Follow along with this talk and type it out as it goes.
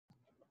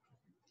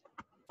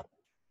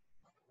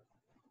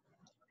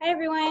Hi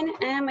everyone,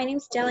 my name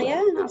is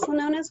Delia, also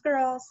known as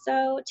Girl.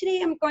 So today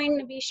I'm going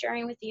to be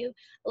sharing with you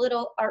a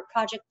little art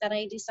project that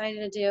I decided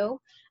to do.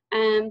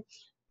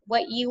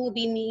 What you will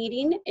be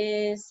needing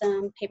is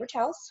some paper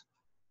towels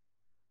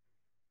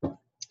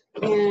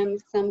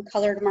and some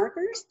colored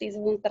markers. These are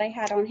the ones that I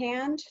had on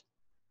hand.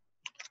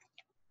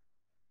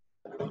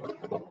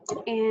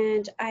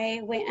 And I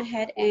went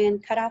ahead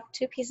and cut off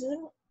 2 pieces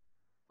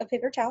of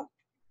paper towel.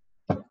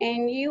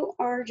 And you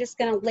are just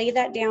gonna lay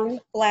that down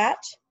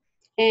flat,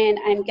 and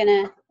I'm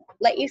gonna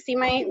let you see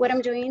what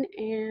I'm doing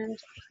and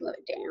slow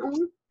it down.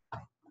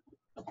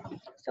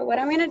 So what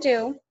I'm gonna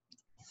do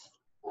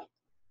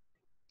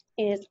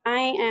is I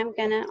am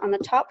gonna, on the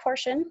top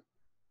portion,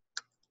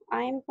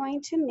 I'm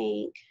going to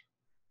make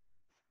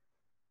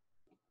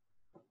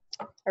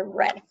a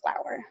red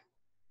flower.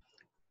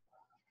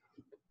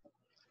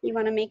 You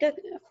wanna make a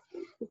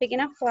big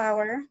enough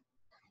flower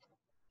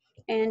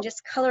and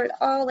just color it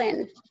all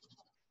in.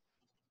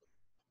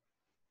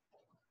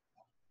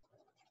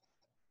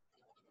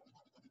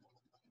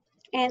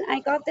 And I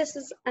got this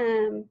as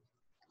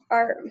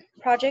our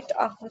project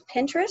off of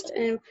Pinterest,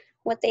 and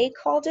what they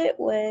called it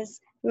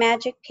was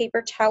Magic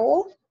Paper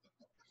Towel.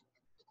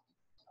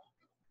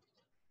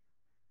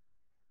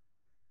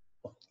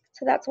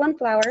 So that's one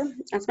flower,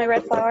 that's my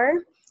red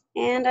flower,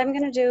 and I'm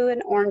gonna do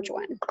an orange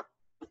one.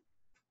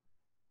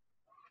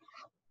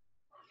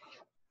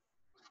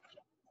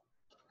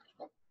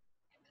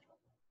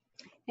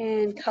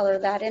 And color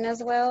that in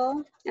as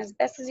well, as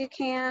best as you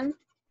can.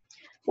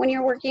 When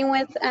you're working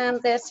with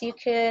this, you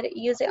could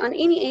use it on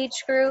any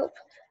age group.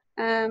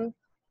 Under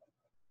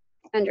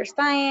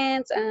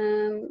science,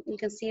 you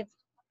can see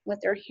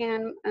with their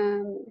hand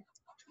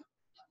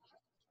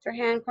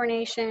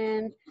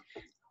coordination.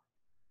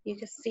 You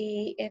can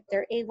see if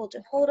they're able to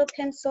hold a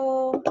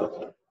pencil.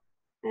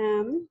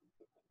 And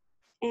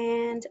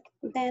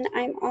then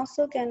I'm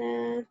also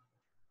gonna,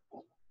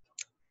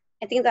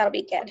 I think that'll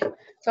be good.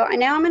 So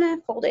now I'm gonna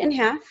fold it in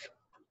half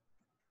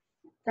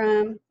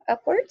from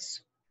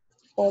upwards,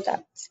 fold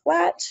up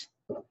flat,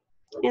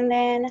 and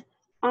then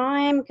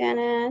I'm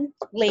gonna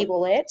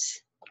label it.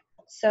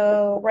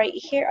 So right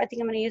here, I think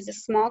I'm gonna use a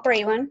small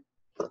gray one,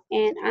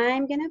 and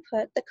I'm gonna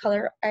put the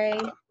color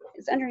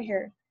is under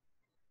here.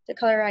 The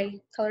color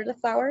I colored the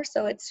flower,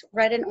 so it's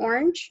red and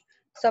orange.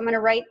 So I'm gonna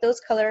write those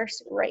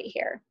colors right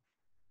here.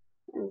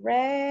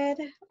 Red,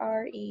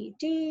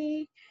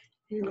 R-E-D,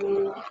 and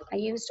then I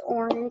used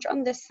orange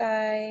on this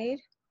side.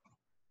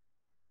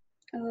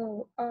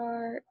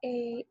 O-R-A-N-G-E,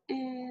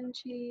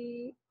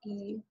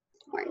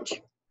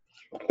 orange.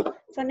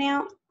 So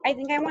now I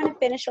think I want to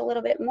finish a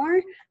little bit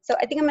more. So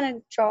I think I'm going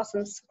to draw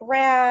some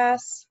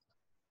grass.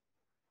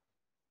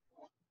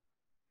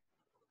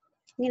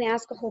 I'm going to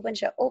ask a whole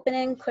bunch of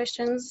open-end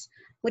questions.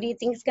 What do you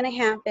think is going to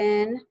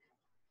happen?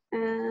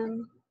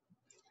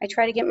 I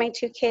try to get my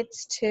 2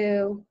 kids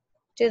to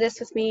do this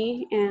with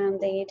me, and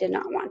they did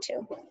not want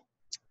to.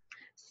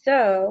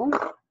 So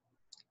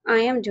I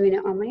am doing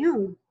it on my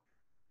own.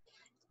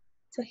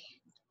 So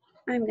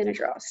I'm going to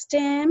draw a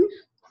stem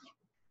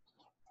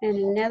and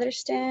another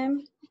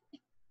stem.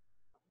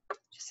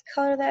 Just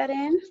color that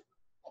in.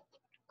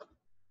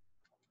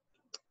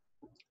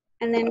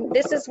 And then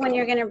this is when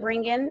you're going to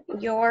bring in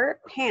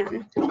your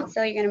pan.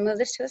 So you're going to move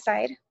this to the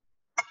side.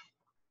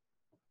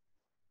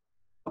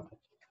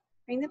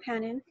 Bring the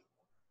pan in.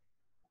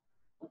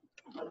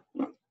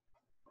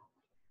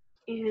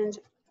 And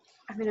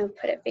I'm going to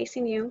put it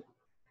facing you.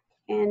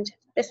 And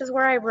this is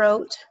where I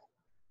wrote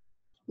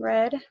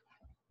red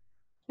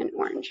and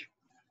orange.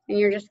 And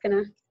you're just going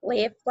to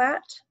lay it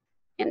flat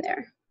in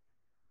there.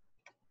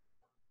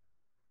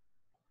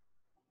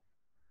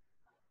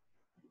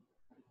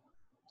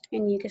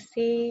 And you can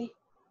see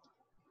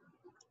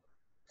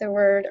the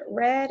word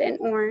red and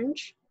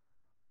orange.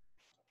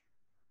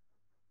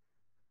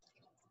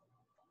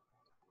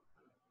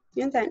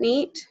 Isn't that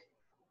neat?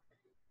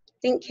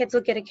 I think kids will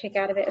get a kick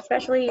out of it,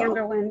 especially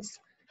younger ones.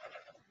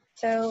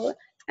 So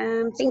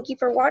thank you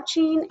for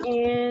watching,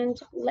 and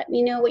let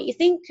me know what you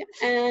think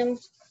in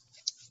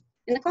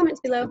the comments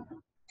below.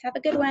 Have a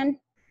good one.